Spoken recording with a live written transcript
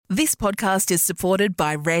This podcast is supported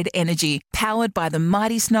by Red Energy, powered by the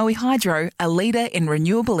mighty Snowy Hydro, a leader in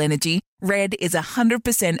renewable energy. Red is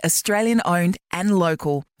 100% Australian-owned and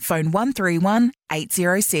local. Phone 131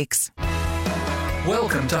 806.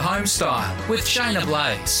 Welcome to Homestyle with Shayna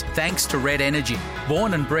Blaze. Thanks to Red Energy.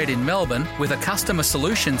 Born and bred in Melbourne with a customer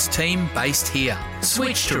solutions team based here.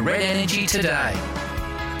 Switch to Red Energy today.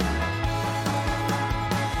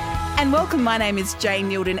 And welcome, my name is Jane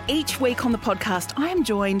Nilden. Each week on the podcast, I am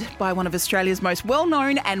joined by one of Australia's most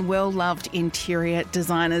well-known and well-loved interior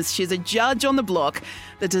designers. She's a judge on the block,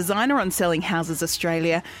 the designer on Selling Houses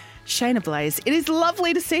Australia, Shayna Blaze. It is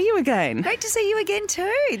lovely to see you again. Great to see you again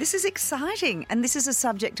too. This is exciting. And this is a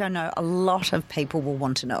subject I know a lot of people will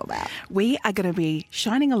want to know about. We are going to be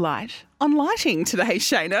shining a light on lighting today,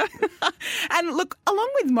 Shayna. And look, along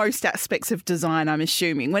with most aspects of design, I'm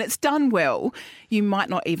assuming, when it's done well, you might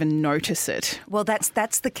not even notice it. Well, that's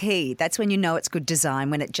the key. That's when you know it's good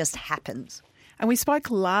design, when it just happens. And we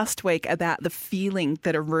spoke last week about the feeling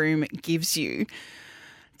that a room gives you.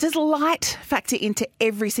 Does light factor into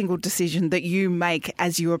every single decision that you make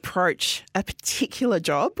as you approach a particular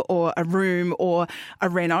job or a room or a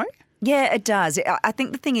reno? Yeah, it does. I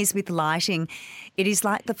think the thing is with lighting, it is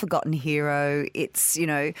like the forgotten hero. It's,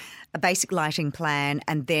 a basic lighting plan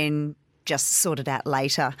and then just sort it out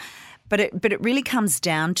later. But it really comes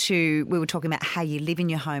down to, we were talking about how you live in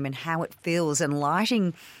your home and how it feels, and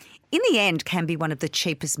lighting in the end can be one of the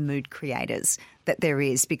cheapest mood creators that there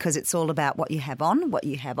is, because it's all about what you have on, what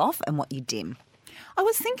you have off and what you dim. I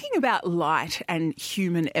was thinking about light and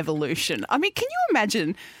human evolution. I mean, can you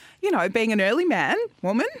imagine, being an early man,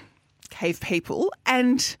 woman, cave people,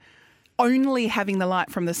 and only having the light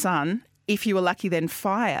from the sun, if you were lucky then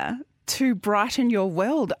fire, to brighten your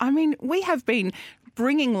world? I mean, we have been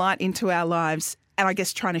bringing light into our lives and I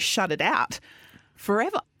guess trying to shut it out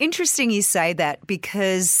forever. Interesting you say that,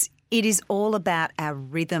 because it is all about our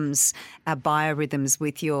rhythms, our biorhythms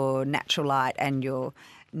with your natural light and your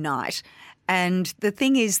night. And the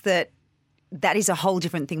thing is that is a whole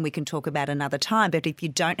different thing we can talk about another time. But if you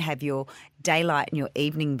don't have your daylight and your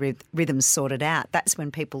evening rhythms sorted out, that's when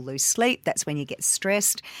people lose sleep. That's when you get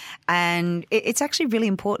stressed. And it's actually really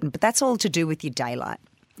important. But that's all to do with your daylight.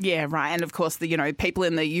 Yeah, right. And of course, people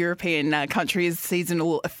in the European countries,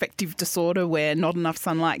 seasonal affective disorder, where not enough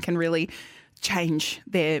sunlight can really change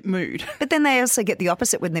their mood. But then they also get the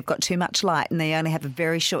opposite when they've got too much light and they only have a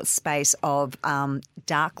very short space of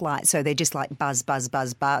dark light. So they're just like buzz, buzz,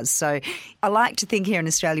 buzz, buzz. So I like to think here in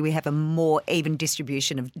Australia we have a more even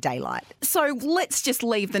distribution of daylight. So let's just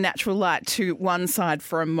leave the natural light to one side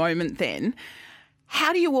for a moment then.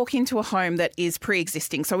 How do you walk into a home that is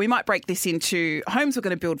pre-existing? So we might break this into homes we're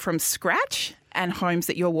going to build from scratch and homes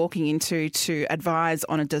that you're walking into to advise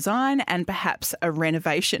on a design and perhaps a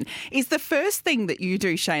renovation. Is the first thing that you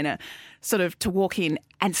do, Shayna, sort of to walk in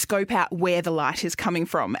and scope out where the light is coming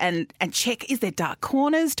from and check, is there dark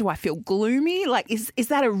corners? Do I feel gloomy? Like, is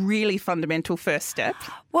that a really fundamental first step?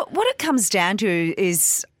 What it comes down to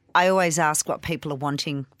is, I always ask what people are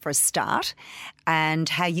wanting for a start, and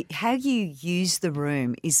how you use the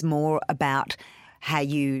room is more about how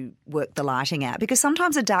you work the lighting out. Because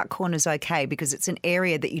sometimes a dark corner is okay because it's an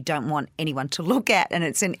area that you don't want anyone to look at, and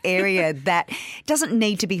it's an area that doesn't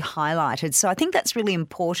need to be highlighted. So I think that's really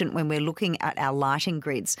important when we're looking at our lighting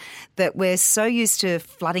grids, that we're so used to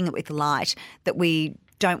flooding it with light that we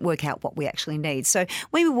don't work out what we actually need. So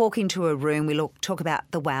when we walk into a room, we talk about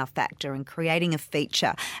the wow factor and creating a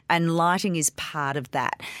feature, and lighting is part of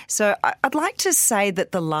that. So I'd like to say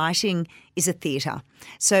that the lighting is a theatre.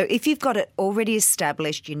 So if you've got it already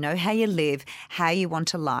established, you know how you live, how you want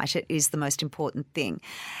to light it is the most important thing.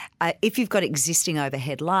 If you've got existing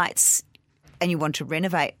overhead lights and you want to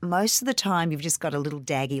renovate, most of the time you've just got a little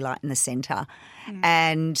daggy light in the centre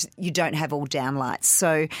and you don't have all down lights.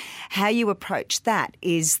 So how you approach that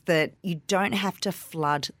is that you don't have to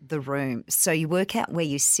flood the room. So you work out where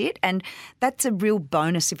you sit, and that's a real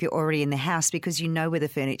bonus if you're already in the house because you know where the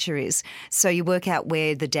furniture is. So you work out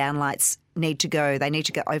where the downlights need to go. They need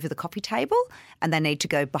to go over the coffee table and they need to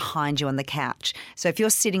go behind you on the couch. So if you're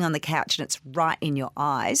sitting on the couch and it's right in your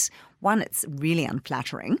eyes, one, it's really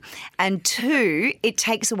unflattering, and two, it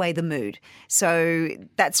takes away the mood. So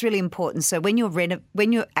that's really important. So when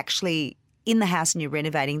you're actually in the house and you're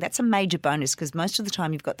renovating, that's a major bonus because most of the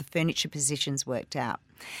time you've got the furniture positions worked out.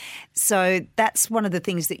 So that's one of the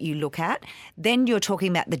things that you look at. Then you're talking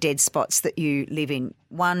about the dead spots that you live in.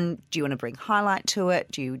 One, do you want to bring highlight to it?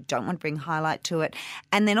 Do you don't want to bring highlight to it?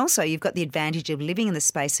 And then also you've got the advantage of living in the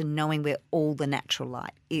space and knowing where all the natural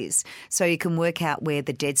light is. So you can work out where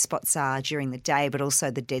the dead spots are during the day, but also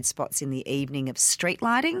the dead spots in the evening of street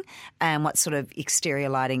lighting and what sort of exterior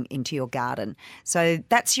lighting into your garden. So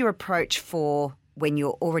that's your approach for when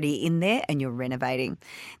you're already in there and you're renovating.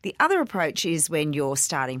 The other approach is when you're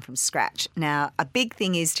starting from scratch. Now, a big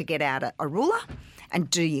thing is to get out a ruler and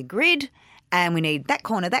do your grid, and we need that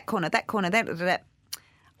corner, that corner, that corner, that.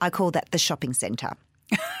 I call that the shopping centre.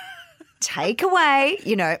 Take away,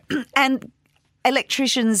 and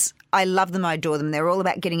electricians, I love them, I adore them. They're all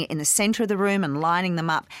about getting it in the centre of the room and lining them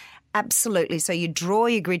up. Absolutely. So you draw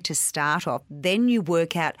your grid to start off, then you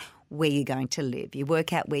work out where you're going to live. You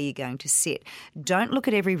work out where you're going to sit. Don't look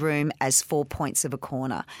at every room as 4 points of a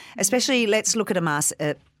corner. Especially, let's look at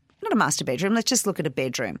not a master bedroom, let's just look at a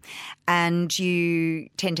bedroom. And you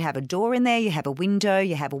tend to have a door in there, you have a window,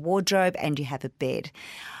 you have a wardrobe, and you have a bed.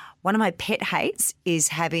 One of my pet hates is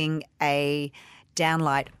having a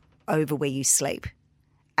downlight over where you sleep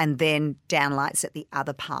and then downlights at the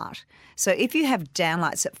other part. So if you have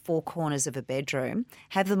downlights at 4 corners of a bedroom,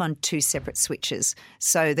 have them on 2 separate switches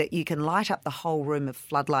so that you can light up the whole room of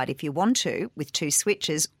floodlight if you want to with 2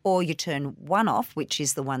 switches, or you turn one off, which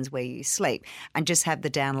is the ones where you sleep, and just have the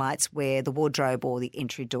downlights where the wardrobe or the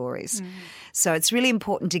entry door is. So it's really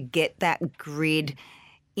important to get that grid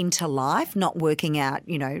into life, not working out,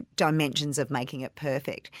 dimensions of making it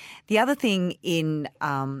perfect. The other thing in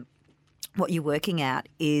what you're working out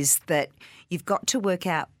is that you've got to work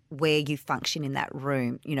out where you function in that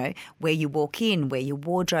room, where you walk in, where your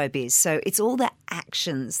wardrobe is. So it's all the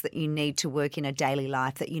actions that you need to work in a daily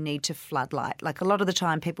life that you need to floodlight. Like a lot of the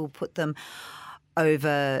time people put them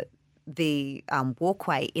over the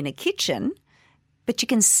walkway in a kitchen, but you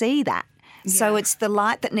can see that. Yeah. So it's the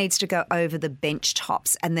light that needs to go over the bench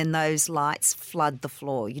tops, and then those lights flood the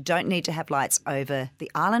floor. You don't need to have lights over the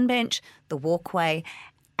island bench, the walkway,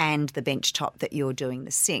 and the bench top that you're doing the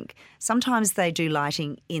sink. Sometimes they do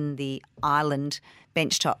lighting in the island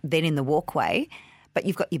bench top, then in the walkway, but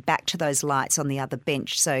you've got your back to those lights on the other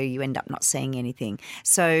bench, so you end up not seeing anything.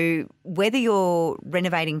 So whether you're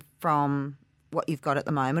renovating from what you've got at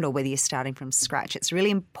the moment or whether you're starting from scratch, it's really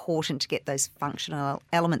important to get those functional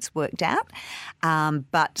elements worked out.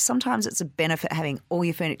 But sometimes it's a benefit having all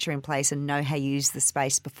your furniture in place and know how you use the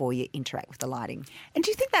space before you interact with the lighting. And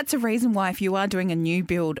do you think that's a reason why, if you are doing a new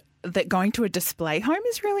build, that going to a display home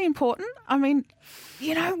is really important? I mean,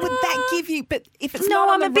 would that give you, but if it's not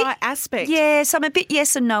on the right aspect. Yes, I'm a bit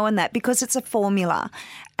yes and no on that because it's a formula.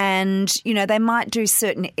 And, they might do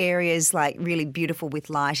certain areas like really beautiful with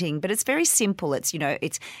lighting, but it's very simple. It's,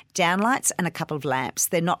 it's downlights and a couple of lamps.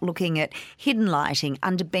 They're not looking at hidden lighting,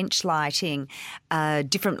 under bench lighting,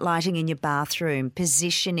 different lighting in your bathroom,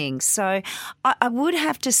 positioning. So I would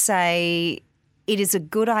have to say it is a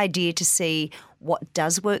good idea to see what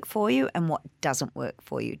does work for you and what doesn't work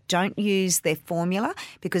for you. Don't use their formula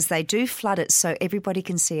because they do flood it so everybody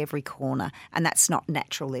can see every corner, and that's not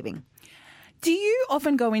natural living. Do you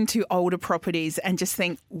often go into older properties and just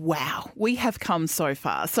think, wow, we have come so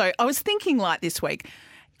far? So I was thinking like this week,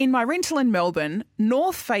 in my rental in Melbourne,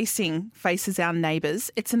 north faces our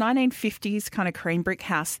neighbours. It's a 1950s kind of cream brick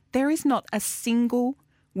house. There is not a single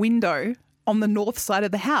window on the north side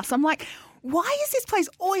of the house. I'm like, why is this place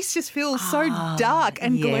always just feel so dark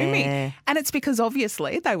and gloomy? And it's because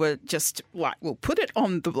obviously they were just like, we'll put it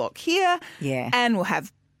on the block here and we'll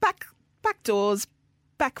have back doors,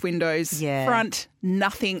 back windows, front,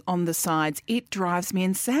 nothing on the sides. It drives me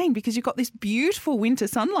insane because you've got this beautiful winter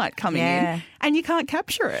sunlight coming in and you can't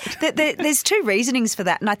capture it. There's 2 reasonings for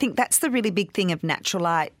that, and I think that's the really big thing of natural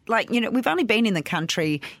light. Like, we've only been in the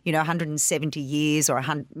country, 170 years or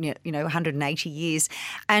 180 years,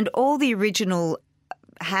 and all the original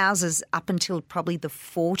houses up until probably the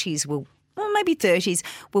 40s were maybe 30s,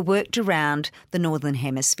 were worked around the Northern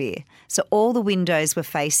Hemisphere. So all the windows were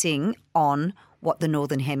facing on what the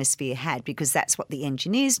Northern Hemisphere had because that's what the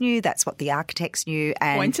engineers knew, that's what the architects knew.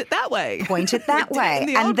 And point it that way.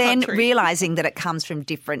 And then realising that it comes from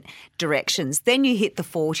different directions. Then you hit the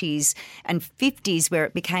 40s and 50s where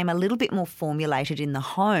it became a little bit more formulated in the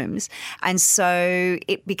homes. And so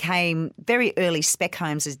it became very early spec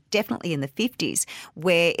homes, definitely in the 50s,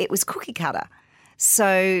 where it was cookie cutter.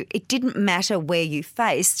 So it didn't matter where you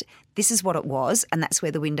faced. this is what it was, and that's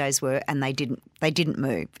where the windows were, and they didn't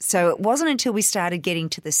move. So it wasn't until we started getting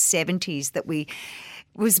to the 70s that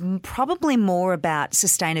was probably more about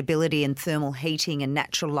sustainability and thermal heating and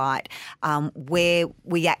natural light, where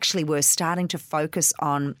we actually were starting to focus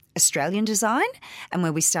on Australian design and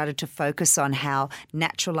where we started to focus on how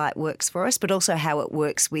natural light works for us, but also how it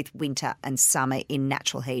works with winter and summer in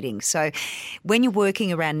natural heating. So when you're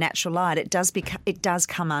working around natural light, it does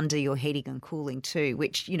come under your heating and cooling too,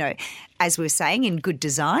 which, as we were saying, in good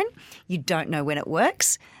design, you don't know when it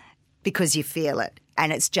works because you feel it.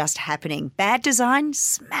 And it's just happening. Bad design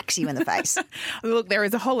smacks you in the face. Look, there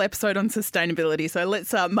is a whole episode on sustainability, so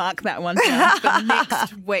let's mark that one down for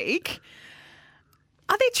next week.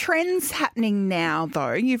 Are there trends happening now,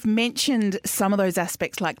 though? You've mentioned some of those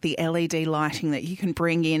aspects like the LED lighting that you can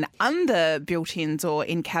bring in under built-ins or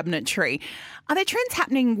in cabinetry. Are there trends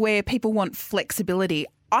happening where people want flexibility?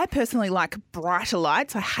 I personally like brighter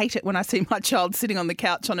lights. I hate it when I see my child sitting on the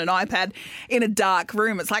couch on an iPad in a dark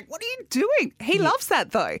room. It's like, what are you doing? He loves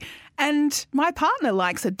that though. And my partner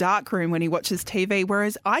likes a dark room when he watches TV,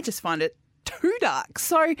 whereas I just find it too dark.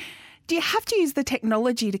 So do you have to use the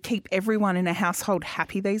technology to keep everyone in a household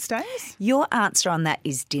happy these days? Your answer on that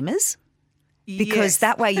is dimmers. Because Yes.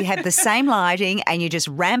 that way you have the same lighting and you just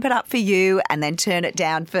ramp it up for you and then turn it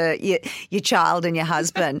down for your child and your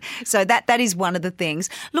husband. So that is one of the things.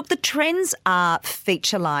 Look, the trends are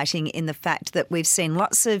feature lighting in the fact that we've seen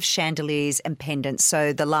lots of chandeliers and pendants.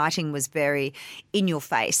 So the lighting was very in your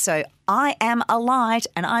face. So I am a light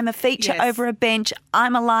and I'm a feature Yes. over a bench.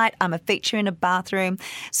 I'm a light, I'm a feature in a bathroom.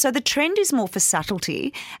 So the trend is more for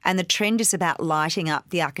subtlety, and the trend is about lighting up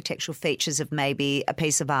the architectural features of maybe a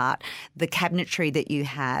piece of art, the cabinetry that you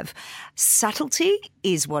have. Subtlety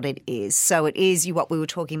is what it is. So it is what we were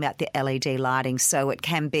talking about, the LED lighting. So it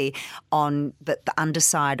can be on the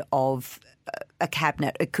underside of a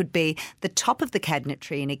cabinet. It could be the top of the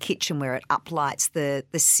cabinetry in a kitchen where it uplights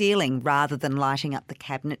the ceiling rather than lighting up the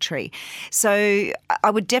cabinetry. So I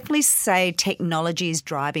would definitely say technology is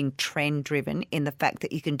driving trend-driven in the fact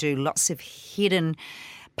that you can do lots of hidden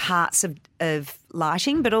parts of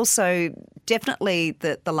lighting, but also definitely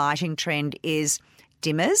the lighting trend is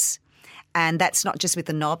dimmers. And that's not just with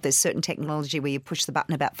the knob. There's certain technology where you push the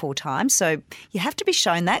button about 4 times. So you have to be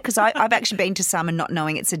shown that, because I've actually been to some and not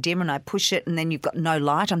knowing it's a dimmer, and I push it and then you've got no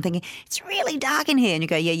light. I'm thinking, it's really dark in here. And you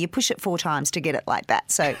go, yeah, you push it 4 times to get it like that.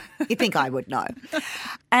 So you think I would know.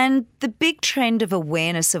 And the big trend of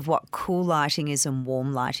awareness of what cool lighting is and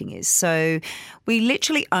warm lighting is. So we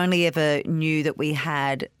literally only ever knew that we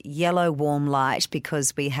had yellow warm light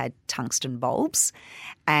because we had tungsten bulbs.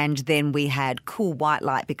 And then we had cool white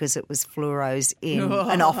light because it was fluoros in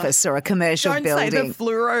an office or a commercial Don't building. say the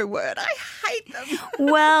fluoro word. I hate them.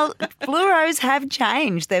 Well, fluoros have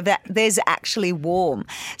changed. There's actually warm.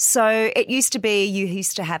 So it used to be you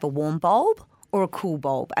used to have a warm bulb or a cool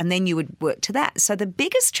bulb, and then you would work to that. So the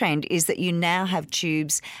biggest trend is that you now have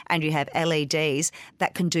tubes and you have LEDs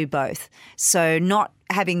that can do both. So not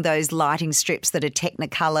having those lighting strips that are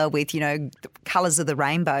Technicolor with, the colours of the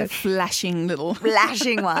rainbow. Flashing little.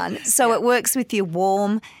 Flashing one. So it works with your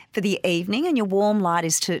warm for the evening, and your warm light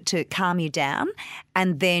is to calm you down,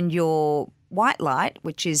 and then your white light,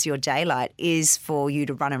 which is your daylight, is for you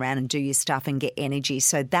to run around and do your stuff and get energy.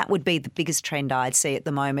 So that would be the biggest trend I'd see at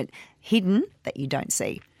the moment, hidden, that you don't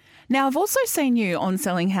see. Now, I've also seen you on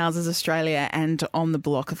Selling Houses Australia and on The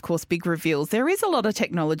Block, of course, big reveals. There is a lot of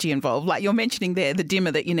technology involved. Like you're mentioning there, the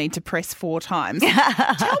dimmer that you need to press 4 times.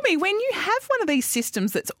 Tell me, when you have one of these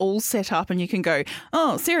systems that's all set up and you can go,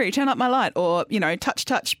 oh, Siri, turn up my light, or,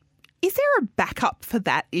 touch, is there a backup for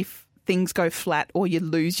that if things go flat or you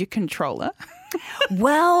lose your controller?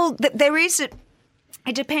 Well, there is.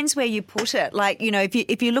 It depends where you put it. Like,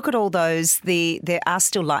 if you look at all those, there are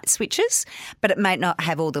still light switches, but it may not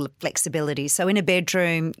have all the flexibility. So in a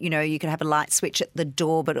bedroom, you can have a light switch at the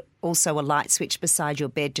door, but also a light switch beside your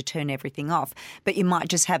bed to turn everything off. But you might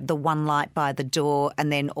just have the one light by the door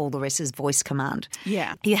and then all the rest is voice command.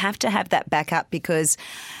 Yeah. You have to have that backup, because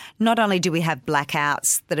not only do we have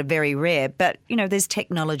blackouts that are very rare, but, there's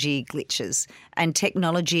technology glitches, and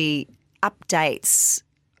technology updates,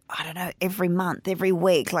 I don't know, every month, every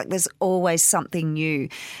week. Like there's always something new.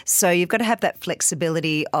 So you've got to have that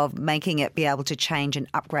flexibility of making it be able to change and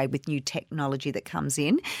upgrade with new technology that comes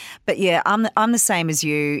in. But yeah, I'm the same as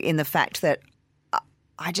you in the fact that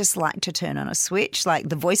I just like to turn on a switch, like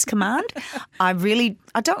the voice command. I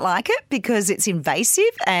don't like it because it's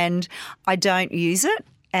invasive and I don't use it.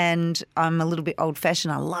 and I'm a little bit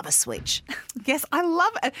old-fashioned. I love a switch. Yes, I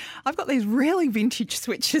love it. I've got these really vintage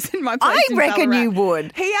switches in my place. I reckon you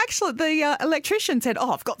would. He actually, the electrician said,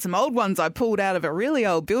 I've got some old ones I pulled out of a really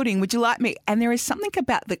old building. Would you like me? And there is something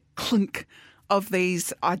about the clunk of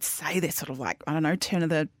these. I'd say they're sort of like, I don't know, turn of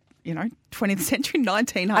the 20th century,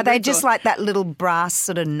 1900s. Are they just like that little brass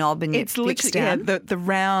sort of knob and it's it flicks literally down? the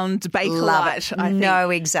round Bakelite. Love it. I think.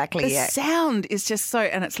 No, exactly. The sound is just so,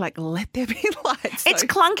 and it's like, let there be light. So. It's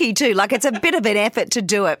clunky too. Like it's a bit of an effort to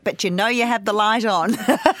do it, but you have the light on.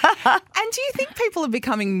 And do you think people are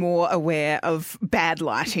becoming more aware of bad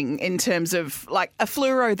lighting in terms of like a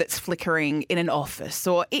fluoro that's flickering in an office,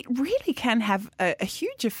 or it really can have a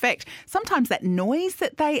huge effect? Sometimes that noise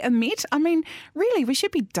that they emit, I mean, really, we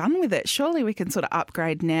should be done with it. Surely we can sort of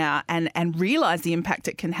upgrade now and realise the impact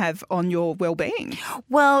it can have on your well-being.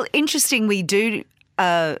 Well, interesting, we do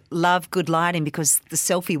love good lighting because the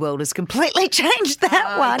selfie world has completely changed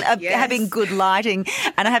that one of having good lighting.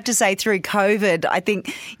 And I have to say through COVID, I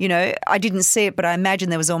think, I didn't see it, but I imagine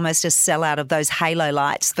there was almost a sellout of those halo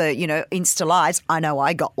lights for, Insta lights. I know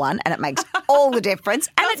I got one and it makes all the difference.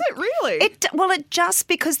 And Does it really? It just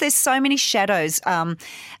because there's so many shadows.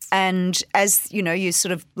 And as, you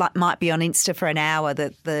sort of like might be on Insta for an hour,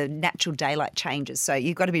 the natural daylight changes. So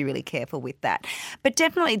you've got to be really careful with that. But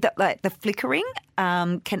definitely the flickering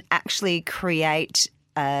can actually create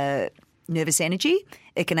nervous energy.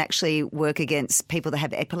 It can actually work against people that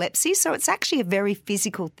have epilepsy. So it's actually a very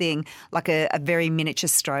physical thing, like a very miniature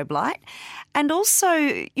strobe light. And also,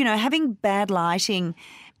 having bad lighting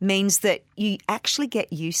means that you actually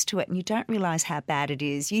get used to it and you don't realise how bad it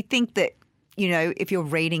is. You think that, if you're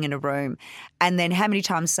reading in a room and then how many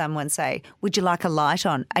times someone say, would you like a light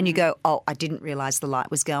on? And you go, oh, I didn't realise the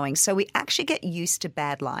light was going. So we actually get used to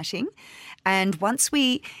bad lighting. And once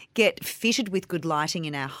we get fitted with good lighting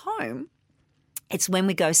in our home, it's when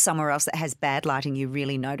we go somewhere else that has bad lighting you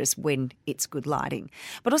really notice when it's good lighting.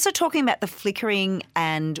 But also talking about the flickering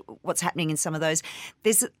and what's happening in some of those,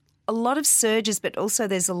 there's a lot of surges, but also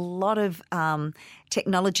there's a lot of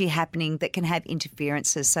technology happening that can have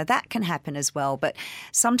interferences. So that can happen as well. But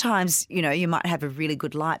sometimes, you might have a really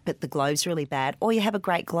good light, but the globe's really bad, or you have a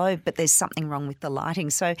great globe, but there's something wrong with the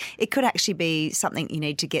lighting. So it could actually be something you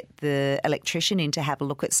need to get the electrician in to have a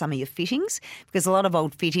look at some of your fittings, because a lot of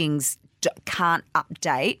old fittings can't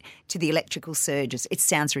update to the electrical surges. It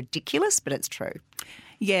sounds ridiculous, but it's true.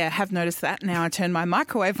 Yeah, I have noticed that. Now I turn my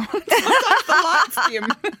microwave on. Sometimes the lights dim.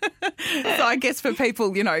 So I guess for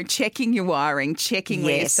people, checking your wiring, checking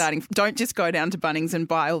where you're starting. Don't just go down to Bunnings and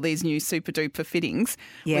buy all these new super duper fittings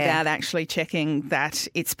without actually checking that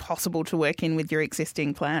it's possible to work in with your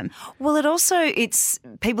existing plan. Well,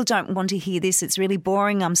 people don't want to hear this. It's really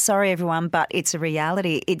boring. I'm sorry, everyone, but it's a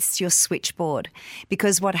reality. It's your switchboard.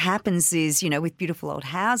 Because what happens is, with beautiful old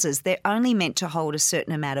houses, they're only meant to hold a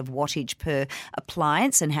certain amount of wattage per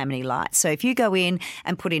appliance and how many lights. So if you go in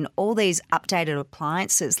and put in all these updated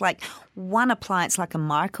appliances, like one appliance like a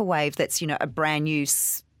microwave that's, a brand new,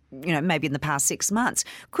 maybe in the past 6 months,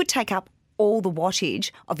 could take up all the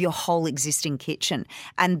wattage of your whole existing kitchen.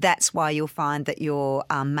 And that's why you'll find that your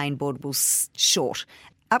main board will short.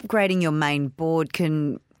 Upgrading your main board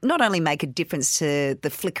can not only make a difference to the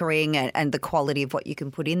flickering and the quality of what you can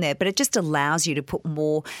put in there, but it just allows you to put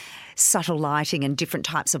more subtle lighting and different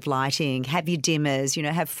types of lighting, have your dimmers,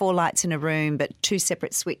 have 4 lights in a room but 2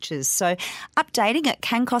 separate switches. So updating it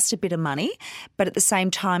can cost a bit of money, but at the same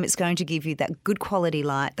time it's going to give you that good quality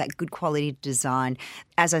light, that good quality design.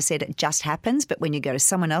 As I said, it just happens, but when you go to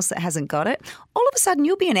someone else that hasn't got it, all of a sudden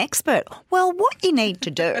you'll be an expert. Well, what you need to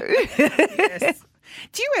do... Yes.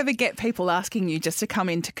 Do you ever get people asking you just to come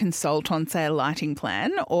in to consult on, say, a lighting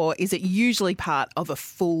plan, or is it usually part of a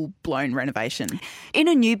full-blown renovation? In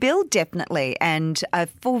a new build, definitely. And a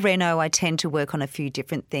full reno, I tend to work on a few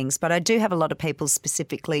different things. But I do have a lot of people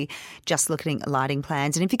specifically just looking at lighting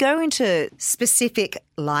plans. And if you go into specific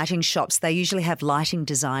lighting shops, they usually have lighting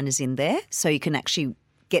designers in there, so you can actually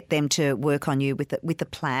get them to work on you with the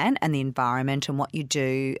plan and the environment and what you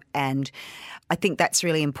do. And I think that's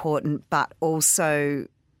really important. But also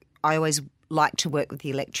I always like to work with the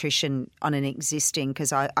electrician on an existing,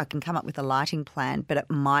 because I can come up with a lighting plan, but it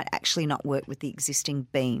might actually not work with the existing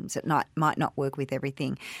beams. It might not work with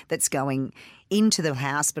everything that's going into the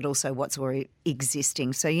house, but also what's already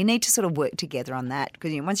existing. So you need to sort of work together on that,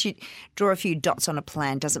 because once you draw a few dots on a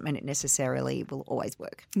plan doesn't mean it necessarily will always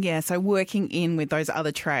work. Yeah, so working in with those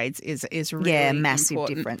other trades is really massive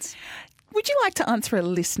important. Difference. Would you like to answer a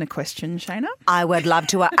listener question, Shana? I would love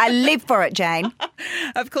to. I live for it, Jane.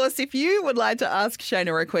 Of course, if you would like to ask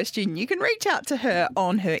Shayna a question, you can reach out to her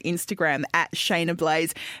on her Instagram at Shayna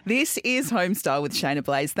Blaze. This is Homestyle with Shayna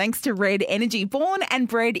Blaze, thanks to Red Energy, born and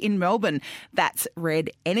bred in Melbourne. That's Red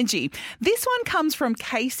Energy. This one comes from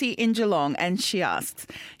Casey in Geelong, and she asks,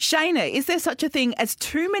 Shayna, is there such a thing as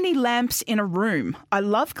too many lamps in a room? I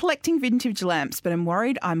love collecting vintage lamps, but I'm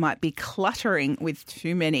worried I might be cluttering with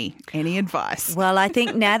too many. Any advice? Well, I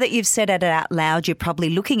think now that you've said it out loud, you're probably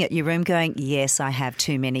looking at your room going, yes, I have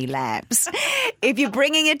too many lamps. If you're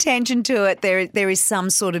bringing attention to it, there is some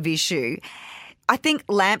sort of issue. I think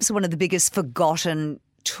lamps are one of the biggest forgotten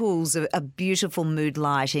tools of beautiful mood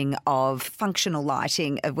lighting, of functional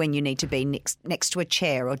lighting, of when you need to be next to a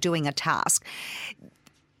chair or doing a task.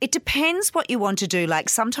 It depends what you want to do. Like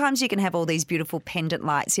sometimes you can have all these beautiful pendant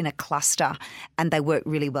lights in a cluster and they work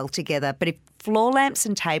really well together. But if floor lamps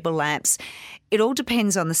and table lamps, it all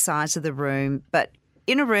depends on the size of the room. But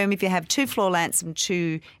in a room, if you have 2 floor lamps and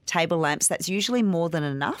 2 table lamps, that's usually more than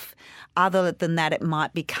enough. Other than that, it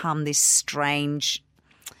might become this strange,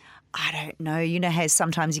 I don't know, you know how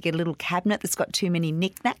sometimes you get a little cabinet that's got too many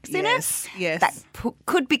knickknacks in it? Yes. That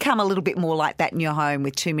could become a little bit more like that in your home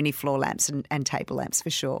with too many floor lamps and table lamps for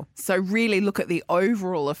sure. So really look at the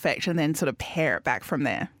overall effect and then sort of pare it back from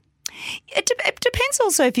there. It depends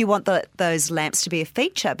also if you want those lamps to be a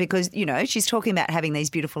feature because, you know, she's talking about having these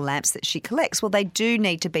beautiful lamps that she collects. Well, they do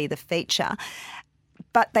need to be the feature,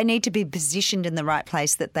 but they need to be positioned in the right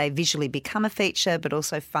place that they visually become a feature but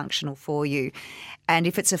also functional for you. And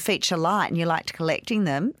if it's a feature light and you like collecting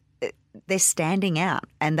them, they're standing out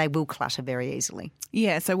and they will clutter very easily.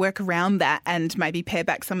 Yeah, so work around that and maybe pare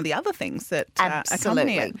back some of the other things that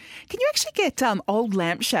accompany it. Can you actually get old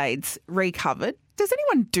lampshades recovered? Does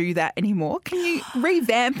anyone do that anymore? Can you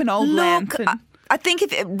revamp an old lamp? I think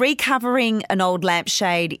if recovering an old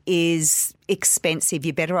lampshade is expensive,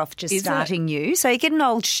 you're better off just starting new. So you get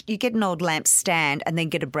an old lamp stand and then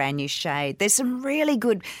get a brand new shade. There's some really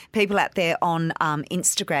good people out there on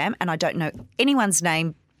Instagram, and I don't know anyone's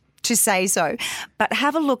name to say so, but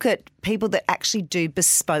have a look at people that actually do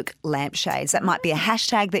bespoke lampshades. That might be a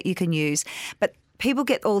hashtag that you can use, but people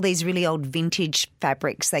get all these really old vintage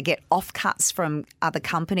fabrics. They get offcuts from other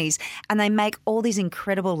companies and they make all these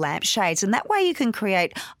incredible lampshades. And that way you can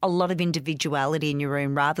create a lot of individuality in your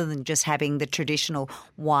room rather than just having the traditional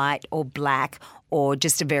white or black or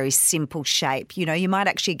just a very simple shape. You know, you might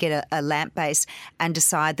actually get a lamp base and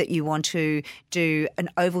decide that you want to do an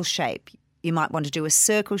oval shape. You might want to do a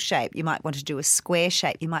circle shape. You might want to do a square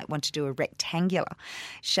shape. You might want to do a rectangular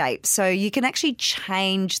shape. So you can actually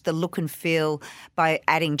change the look and feel by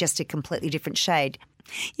adding just a completely different shade.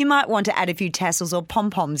 You might want to add a few tassels or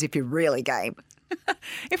pom-poms if you're really game.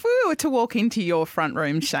 If we were to walk into your front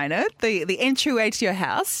room, Shayna, the entryway to your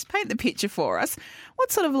house, paint the picture for us.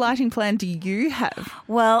 What sort of lighting plan do you have?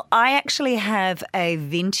 Well, I actually have a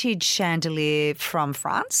vintage chandelier from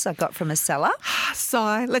France I got from a seller.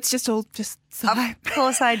 Sigh. Let's just sigh. Of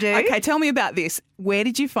course I do. Okay, tell me about this. Where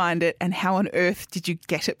did you find it and how on earth did you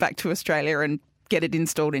get it back to Australia and get it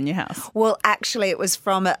installed in your house? Well, actually, it was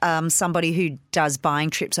from somebody who does buying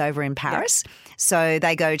trips over in Paris. Yep. So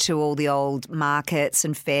they go to all the old markets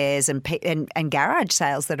and fairs and garage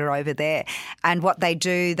sales that are over there. And what they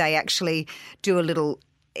do, they actually do a little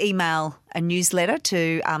email, a newsletter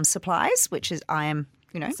to suppliers, which is I am.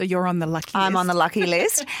 You know, so you're on the lucky list. I'm on the lucky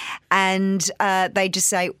list. And they just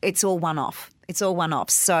say it's all one-off. It's all one-off.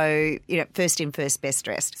 So, you know, first in, first best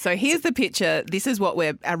dressed. So here's the picture. This is what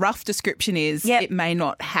a rough description is. Yep. It may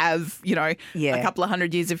not have, a couple of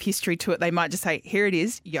 100 years of history to it. They might just say, here it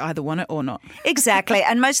is. You either want it or not. Exactly.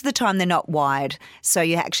 And most of the time they're not wired. So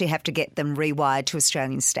you actually have to get them rewired to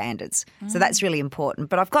Australian standards. So that's really important.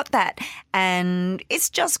 But I've got that and it's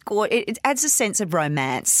just gorgeous. It adds a sense of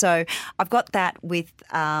romance. So I've got that with,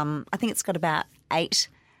 I think it's got about 8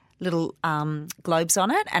 little globes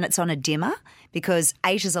on it and it's on a dimmer because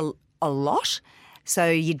 8 is a lot. So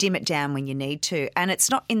you dim it down when you need to. And it's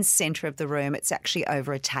not in the centre of the room. It's actually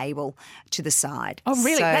over a table to the side. Oh,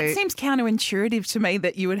 really? So, that seems counterintuitive to me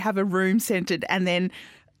that you would have a room centred and then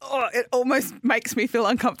it almost makes me feel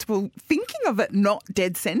uncomfortable thinking of it not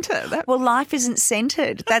dead centre. Well, life isn't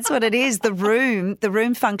centred. That's what it is. The room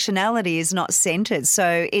functionality is not centred.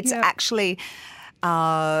 So it's actually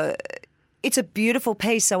it's a beautiful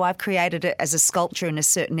piece. So I've created it as a sculpture in a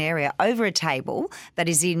certain area over a table that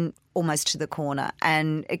is in almost to the corner,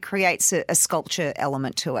 and it creates a sculpture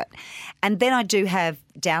element to it. And then I do have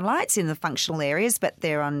downlights in the functional areas, but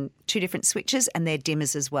they're on 2 different switches and they're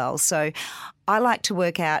dimmers as well. So I like to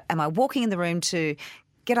work out, am I walking in the room to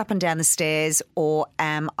get up and down the stairs, or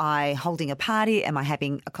am I holding a party? Am I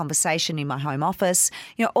having a conversation in my home office?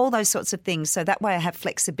 You know, all those sorts of things. So that way I have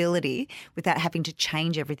flexibility without having to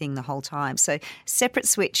change everything the whole time. So separate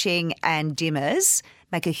switching and dimmers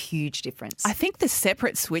make a huge difference. I think the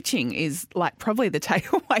separate switching is like probably the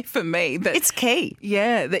takeaway for me. That It's key.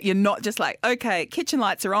 Yeah, that you're not just like, okay, kitchen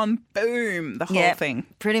lights are on, boom, the whole thing.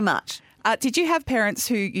 Pretty much. Did you have parents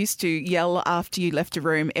who used to yell after you left a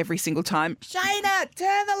room every single time, Shayna,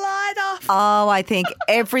 turn the light off? Oh, I think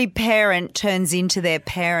every parent turns into their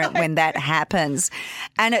parent when that happens.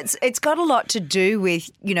 And it's got a lot to do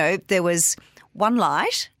with, you know, there was one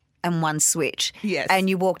light and one switch. Yes. And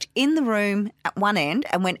you walked in the room at one end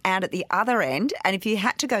and went out at the other end. And if you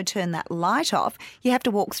had to go turn that light off, you have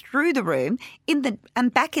to walk through the room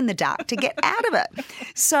and back in the dark to get out of it.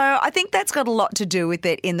 So I think that's got a lot to do with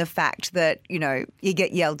it, in the fact that, you know, you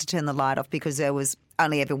get yelled to turn the light off because there was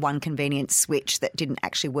only ever one convenient switch that didn't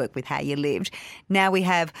actually work with how you lived. Now we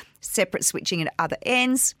have separate switching at other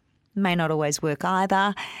ends. May not always work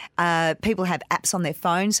either. People have apps on their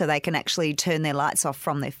phone so they can actually turn their lights off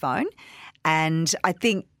from their phone. And I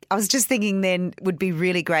was just thinking then would be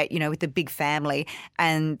really great, you know, with the big family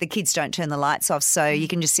and the kids don't turn the lights off, so you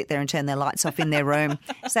can just sit there and turn their lights off in their room.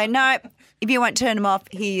 Say, no, if you won't turn them off,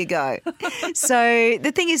 here you go. So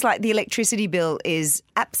the thing is, like, the electricity bill is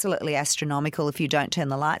absolutely astronomical if you don't turn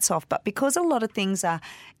the lights off. But because a lot of things are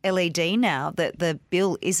LED now, the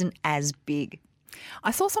bill isn't as big.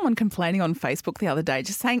 I saw someone complaining on Facebook the other day,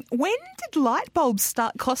 just saying, when did light bulbs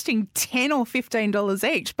start costing $10 or $15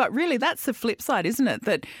 each? But really, that's the flip side, isn't it?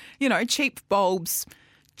 That, you know, cheap bulbs,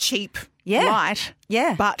 cheap light.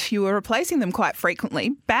 Yeah. But you were replacing them quite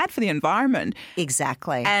frequently. Bad for the environment.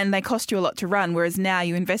 Exactly. And they cost you a lot to run, whereas now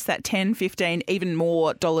you invest that $10, $15, even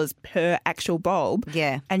more dollars per actual bulb.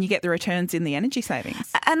 Yeah. And you get the returns in the energy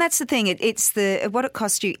savings. And that's the thing. It's what it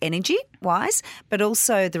costs you energy-wise, but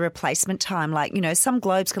also the replacement time. Like, you know, some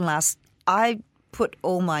globes can last. I put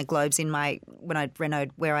all my globes in when I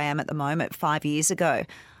renovated where I am at the moment 5 years ago.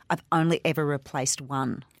 I've only ever replaced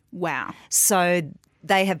one. Wow. So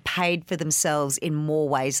they have paid for themselves in more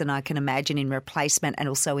ways than I can imagine in replacement and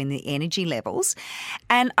also in the energy levels.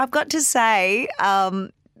 And I've got to say,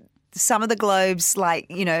 some of the globes, like,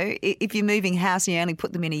 you know, if you're moving house and you only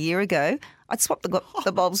put them in a year ago, I'd swap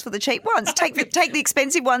the bulbs for the cheap ones. Take the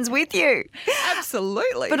expensive ones with you.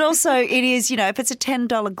 Absolutely. But also it is, you know, if it's a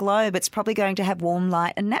 $10 globe, it's probably going to have warm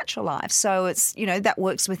light and natural light. So it's, you know, that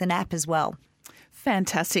works with an app as well.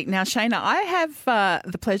 Fantastic. Now, Shayna, I have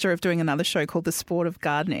the pleasure of doing another show called The Sport of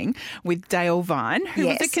Gardening with Dale Vine, who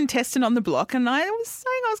was a contestant on The Block, and I was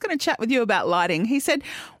saying I was going to chat with you about lighting. He said,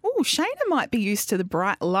 oh, Shayna might be used to the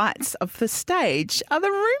bright lights of the stage. Are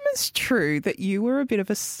the rumours true that you were a bit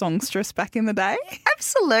of a songstress back in the day?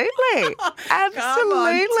 Absolutely. Absolutely. Come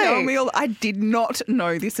on, tell me all. I did not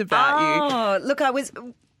know this about you. Oh, look, I was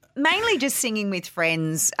mainly just singing with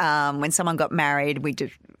friends. When someone got married, we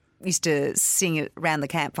used to sing it around the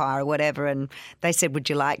campfire or whatever, and they said, would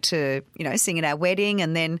you like to, you know, sing at our wedding?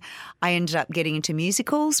 And then I ended up getting into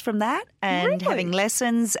musicals from that and having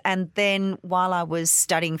lessons. And then while I was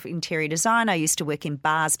studying for interior design, I used to work in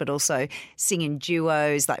bars but also sing in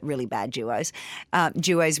duos, like really bad duos.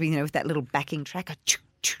 Duos with, you know, with that little backing track,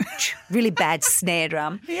 really bad snare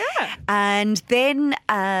drum. Yeah. And then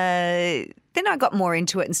I got more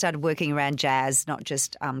into it and started working around jazz, not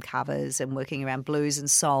just covers, and working around blues and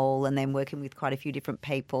soul, and then working with quite a few different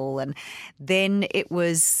people. And then it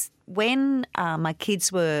was when my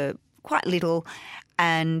kids were quite little,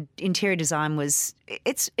 and interior design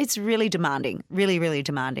it's really demanding, really, really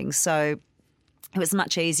demanding. So it was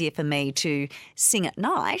much easier for me to sing at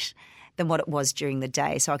night than what it was during the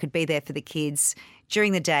day. So I could be there for the kids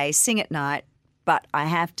during the day, sing at night. But I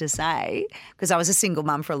have to say, because I was a single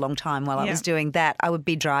mum for a long time while I was doing that, I would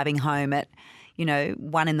be driving home at, you know,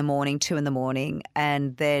 1 a.m, 2 a.m,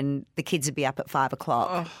 and then the kids would be up at 5 o'clock.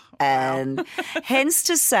 Oh, wow. And hence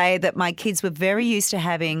to say that my kids were very used to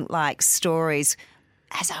having like stories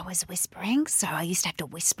as I was whispering. So I used to have to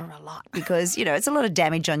whisper a lot because, you know, it's a lot of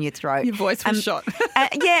damage on your throat. Your voice was shot.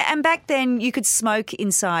 And back then you could smoke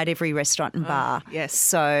inside every restaurant and bar. Yes.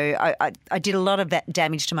 So I did a lot of that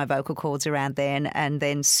damage to my vocal cords around then, and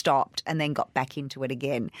then stopped and then got back into it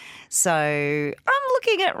again. So I'm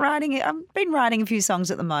looking at writing. I've been writing a few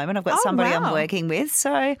songs at the moment. I've got somebody I'm working with.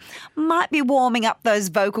 So might be warming up those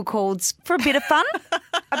vocal cords for a bit of fun.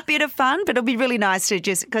 But it'll be really nice to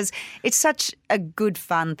just, because it's such a good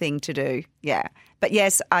fun thing to do. Yeah. But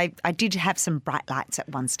yes, I did have some bright lights at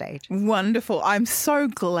one stage. Wonderful. I'm so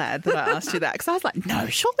glad that I asked you that, because I was like, no,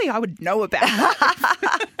 surely I would know about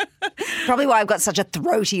that. Probably why I've got such a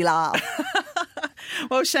throaty laugh.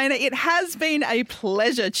 Well, Shayna, it has been a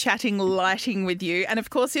pleasure chatting lighting with you. And of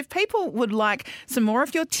course, if people would like some more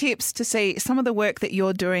of your tips to see some of the work that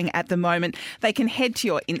you're doing at the moment, they can head to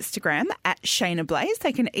your Instagram at Shayna Blaze.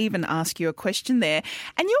 They can even ask you a question there.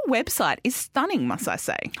 And your website is stunning, must I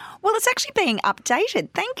say. Well, it's actually being updated.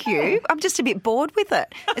 Thank you. I'm just a bit bored with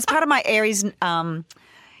it. It's part of my Aries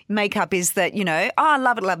makeup is that, I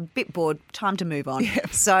love it, a bit bored, time to move on. Yep.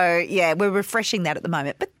 So, yeah, we're refreshing that at the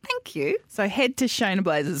moment. But thank you. So head to Shayna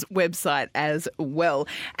Blaze's website as well.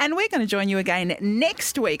 And we're going to join you again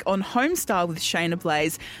next week on Homestyle with Shayna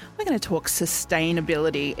Blaze. We're going to talk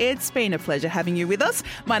sustainability. It's been a pleasure having you with us.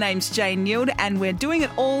 My name's Jane Neild, and we're doing it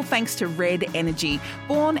all thanks to Red Energy.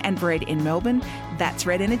 Born and bred in Melbourne, that's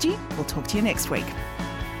Red Energy. We'll talk to you next week.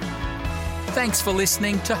 Thanks for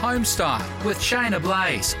listening to Homestyle with Shayna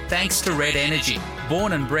Blaze. Thanks to Red Energy.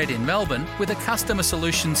 Born and bred in Melbourne with a customer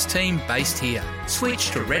solutions team based here.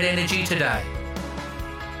 Switch to Red Energy today.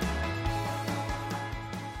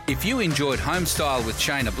 If you enjoyed Homestyle with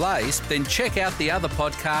Shayna Blaze, then check out the other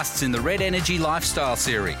podcasts in the Red Energy Lifestyle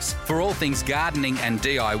series. For all things gardening and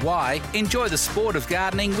DIY, enjoy the sport of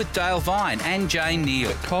gardening with Dale Vine and Jane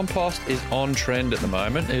Neild. Compost is on trend at the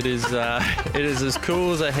moment. It is as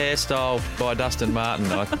cool as a hairstyle by Dustin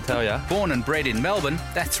Martin, I can tell you. Born and bred in Melbourne,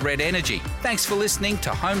 that's Red Energy. Thanks for listening to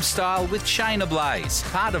Homestyle with Shayna Blaze,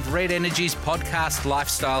 part of Red Energy's podcast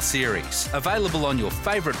lifestyle series. Available on your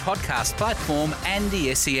favourite podcast platform and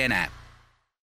the SEN app.